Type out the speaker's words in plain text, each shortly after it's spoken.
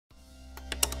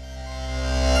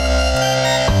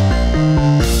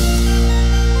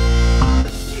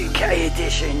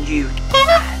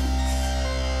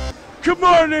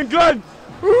in England!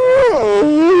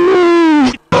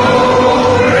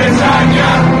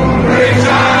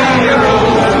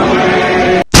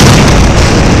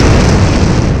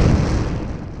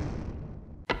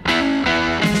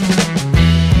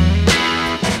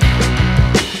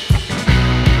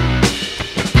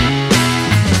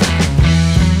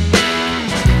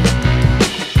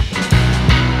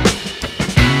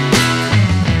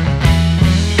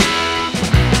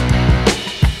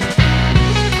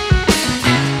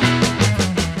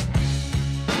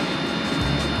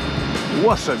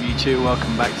 What's up YouTube,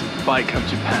 welcome back to BikeHub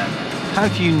Japan.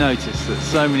 Have you noticed that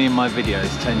so many of my videos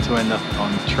tend to end up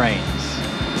on trains?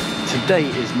 Today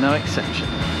is no exception.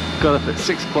 Got up at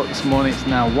 6 o'clock this morning, it's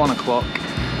now 1 o'clock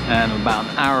and I'm about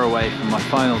an hour away from my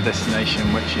final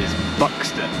destination, which is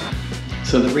Buxton.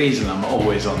 So the reason I'm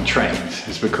always on trains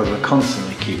is because I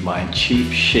constantly keep buying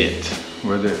cheap shit,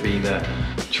 whether it be the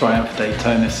Triumph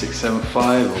Daytona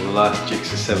 675 or the last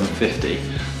GSX-R 750.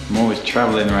 I'm always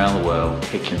travelling around the world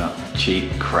picking up cheap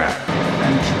crap.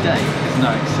 And today is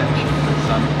no exception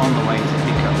because I'm on the way to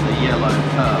pick up the Yellow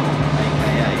Pearl,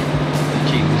 aka the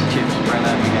cheapest chips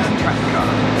Renault Megane track car.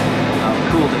 I've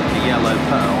called it the Yellow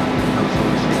Pearl because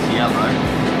obviously it's yellow,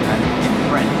 and in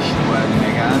French the word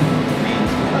Megane means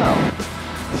pearl.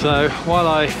 So while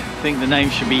I think the name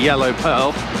should be Yellow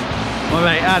Pearl, my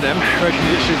mate Adam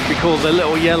reckons it should be called the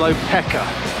Little Yellow Pecker.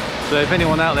 So if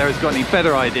anyone out there has got any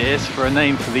better ideas for a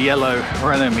name for the yellow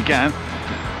Renault Megane,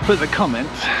 put a comment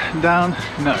down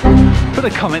in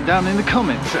the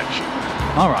comment section.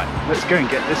 Alright, let's go and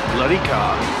get this bloody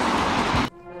car.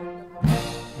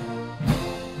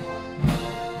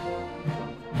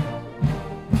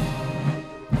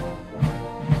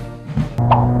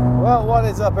 Well, what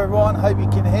is up everyone? Hope you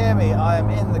can hear me. I am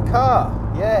in the car,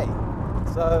 yay!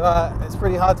 So it's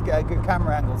pretty hard to get a good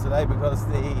camera angle today because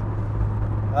the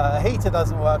heater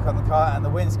doesn't work on the car and the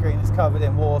windscreen is covered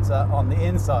in water on the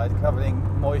inside, covered in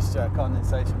moisture,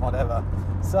 condensation, whatever.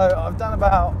 So I've done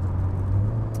about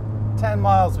 10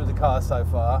 miles with the car so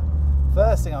far.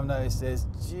 First thing I've noticed is,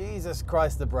 Jesus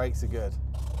Christ, the brakes are good.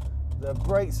 The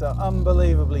brakes are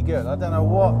unbelievably good. I don't know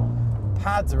what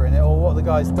pads are in it or what the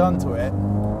guy's done to it,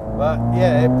 but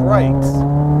yeah, it brakes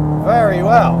very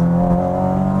well.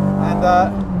 And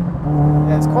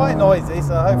yeah, it's quite noisy,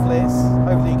 so hopefully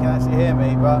you can actually hear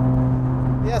me, but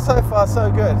yeah, so far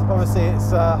so good. Obviously it's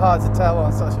hard to tell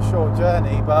on such a short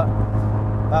journey, but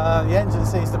the engine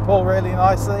seems to pull really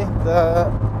nicely.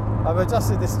 I've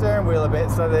adjusted the steering wheel a bit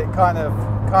so that it kind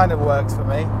of works for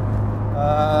me.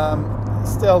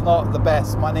 Still not the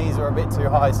best, my knees are a bit too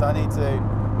high, so I need to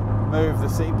move the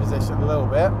seat position a little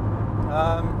bit.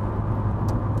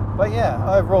 But yeah,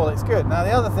 overall it's good. Now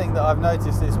the other thing that I've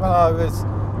noticed is when I was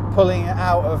pulling it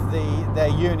out of their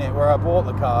unit where I bought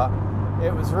the car,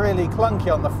 it was really clunky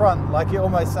on the front, like it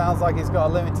almost sounds like it's got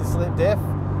a limited slip diff.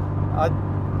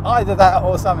 Either that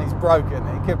or something's broken.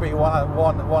 It could be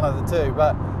one of the two,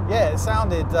 but yeah, it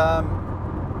sounded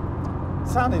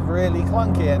really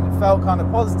clunky and it felt kind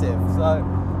of positive. So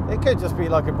it could just be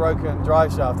like a broken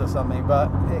drive shaft or something,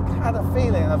 but it had a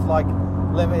feeling of like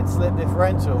limited slip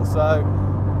differential. So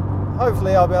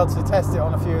hopefully I'll be able to test it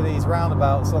on a few of these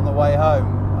roundabouts on the way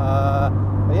home.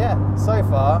 But yeah, so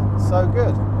far so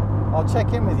good. I'll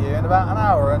check in with you in about an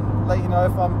hour and let you know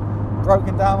if I'm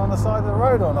broken down on the side of the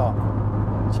road or not.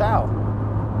 Ciao.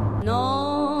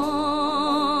 Non,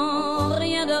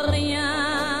 rien de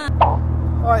rien.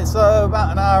 Alright, so about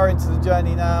an hour into the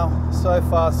journey now. So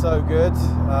far so good.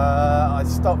 I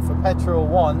stopped for petrol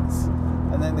once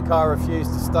and then the car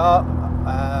refused to start.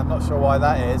 I'm not sure why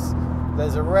that is.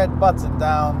 There's a red button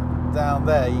down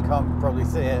there, you can't probably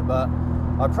see it, but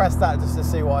I pressed that just to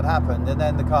see what had happened and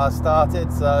then the car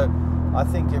started, so I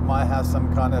think it might have some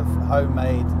kind of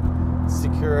homemade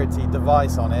security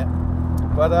device on it.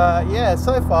 But yeah,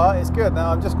 so far it's good.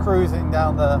 Now I'm just cruising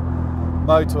down the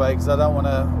motorway because I don't want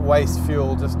to waste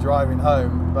fuel just driving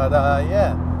home. But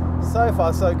yeah, so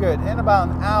far so good. In about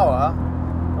an hour,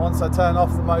 once I turn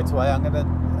off the motorway, I'm going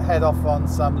to head off on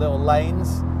some little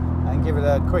lanes and give it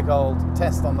a quick old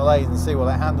test on the lanes and see what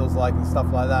it handles like and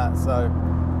stuff like that. So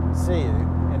see you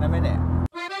in a minute.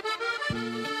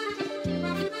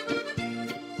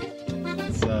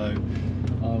 So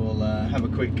I will have a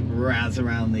quick razz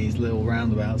around these little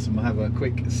roundabouts and we'll have a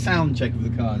quick sound check of the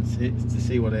car to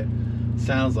see what it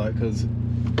sounds like, because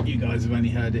you guys have only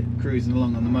heard it cruising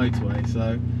along on the motorway.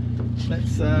 So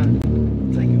let's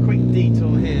take a quick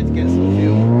detour here to get some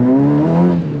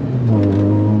fuel.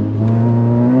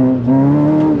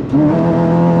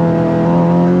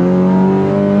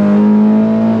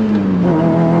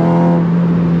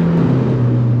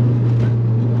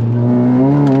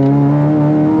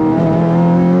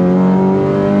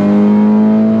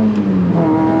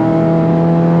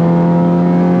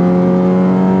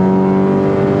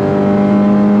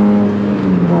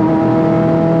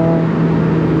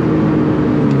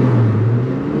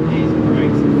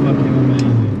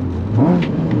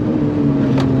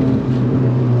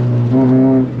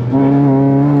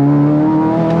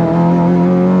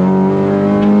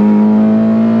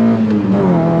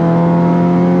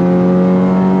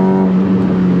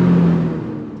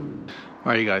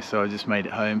 guys, so I just made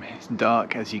it home. It's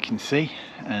dark as you can see,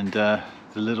 and the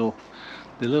little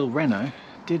Renault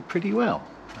did pretty well.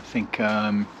 I think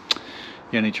the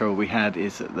only trouble we had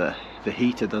is that the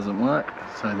heater doesn't work,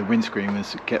 so the windscreen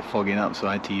was kept fogging up, so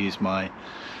I had to use my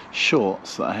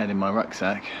shorts that I had in my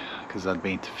rucksack because I'd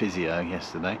been to physio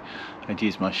yesterday. I'd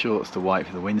use my shorts to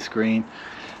wipe the windscreen,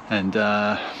 and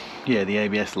yeah, the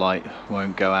ABS light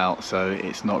won't go out, so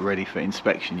it's not ready for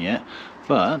inspection yet.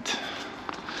 But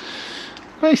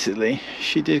basically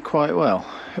she did quite well.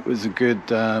 It was a good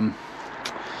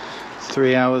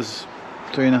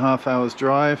 3.5 hours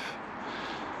drive,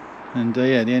 and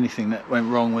yeah, the only thing that went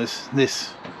wrong was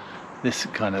this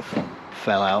kind of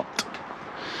fell out.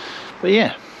 But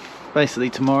yeah, basically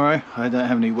tomorrow I don't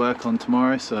have any work on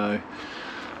tomorrow, so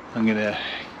I'm gonna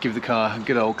give the car a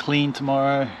good old clean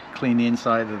tomorrow, clean the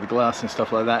inside of the glass and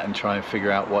stuff like that, and try and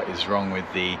figure out what is wrong with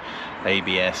the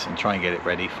ABS and try and get it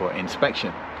ready for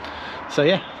inspection. So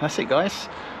yeah, that's it guys.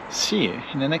 See you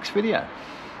in the next video.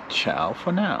 Ciao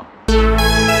for now.